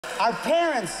Our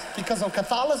parents, because of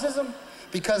Catholicism,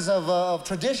 because of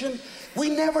tradition, we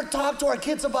never talk to our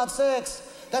kids about sex.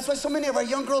 That's why so many of our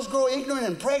young girls grow ignorant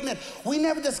and pregnant. We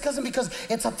never discuss them because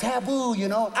it's a taboo, you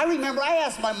know? I remember I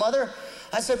asked my mother,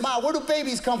 I said, Ma, where do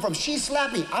babies come from? She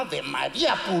slapped me. Ave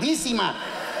María Purísima.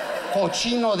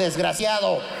 Cochino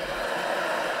desgraciado.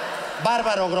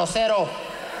 Bárbaro grosero.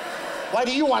 Why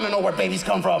do you want to know where babies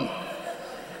come from?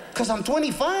 Because I'm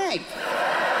 25.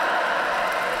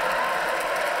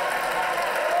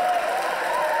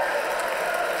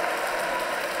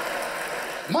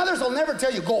 Mothers will never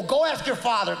tell you, go ask your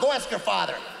father, go ask your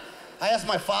father. I asked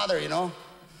my father, you know,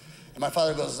 and my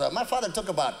father goes, my father took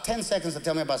about 10 seconds to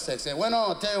tell me about sex. He said,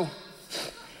 bueno, Teo,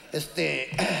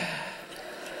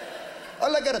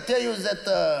 all I gotta tell you is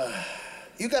that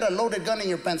you got a loaded gun in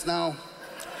your pants now.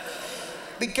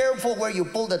 Be careful where you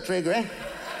pull the trigger, eh?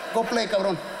 Go play,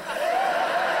 cabrón.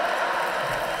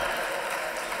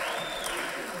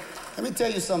 Let me tell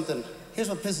you something. Here's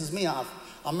what pisses me off.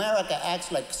 America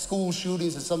acts like school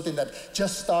shootings is something that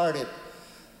just started.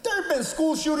 There have been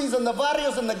school shootings in the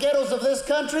barrios and the ghettos of this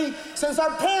country since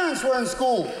our parents were in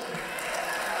school.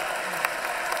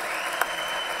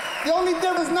 The only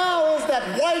difference now is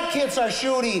that white kids are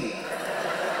shooting.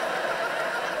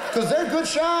 Because they're good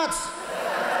shots.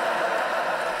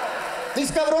 These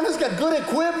cabrones got good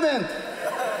equipment.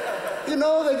 You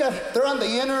know, they're on the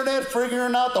internet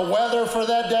figuring out the weather for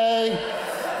that day.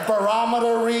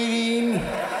 Barometer reading,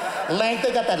 length,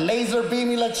 they got that laser beam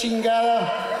y la chingada.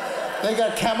 They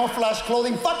got camouflage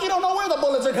clothing. Fuck, you don't know where the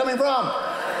bullets are coming from.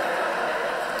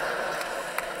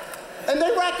 And they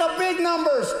rack up big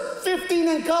numbers. 15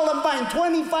 in Columbine,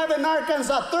 25 in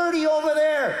Arkansas, 30 over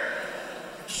there.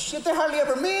 Shit, they hardly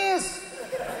ever miss.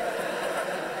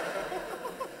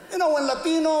 You know, when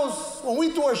Latinos, when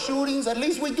we do our shootings, at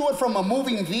least we do it from a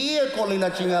moving vehicle y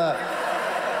la chingada.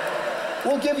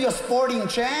 We'll give you a sporting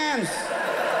chance.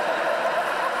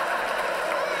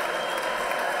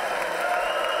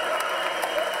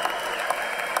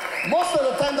 Most of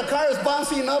the time, the car is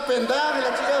bouncing up and down.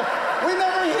 We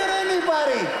never hit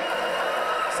anybody.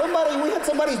 We hit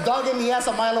somebody's dog in the ass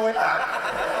a mile away.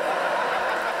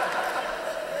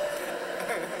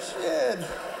 Shit.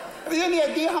 Have you any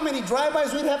idea how many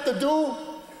drive-bys we'd have to do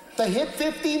to hit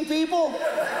 15 people?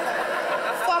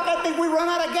 Fuck, I think we run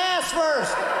out of gas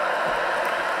first.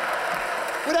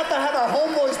 We'd have to have our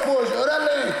homeboys push.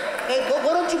 Órale. Hey,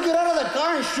 why don't you get out of the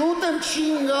car and shoot them,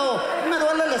 chingo? Me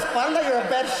duele la espalda, you're a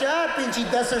bad shot, pinche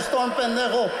Desert Storm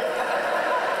pendejo.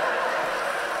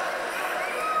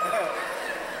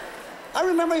 I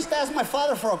remember I used to ask my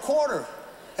father for a quarter,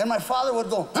 and my father would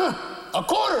go, huh, a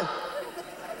quarter?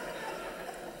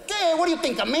 Okay, what do you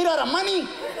think, I'm made out of money?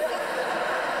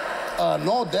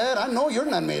 No, Dad, I know you're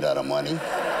not made out of money.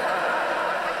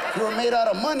 If you were made out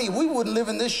of money, we wouldn't live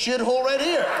in this shithole right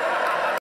here.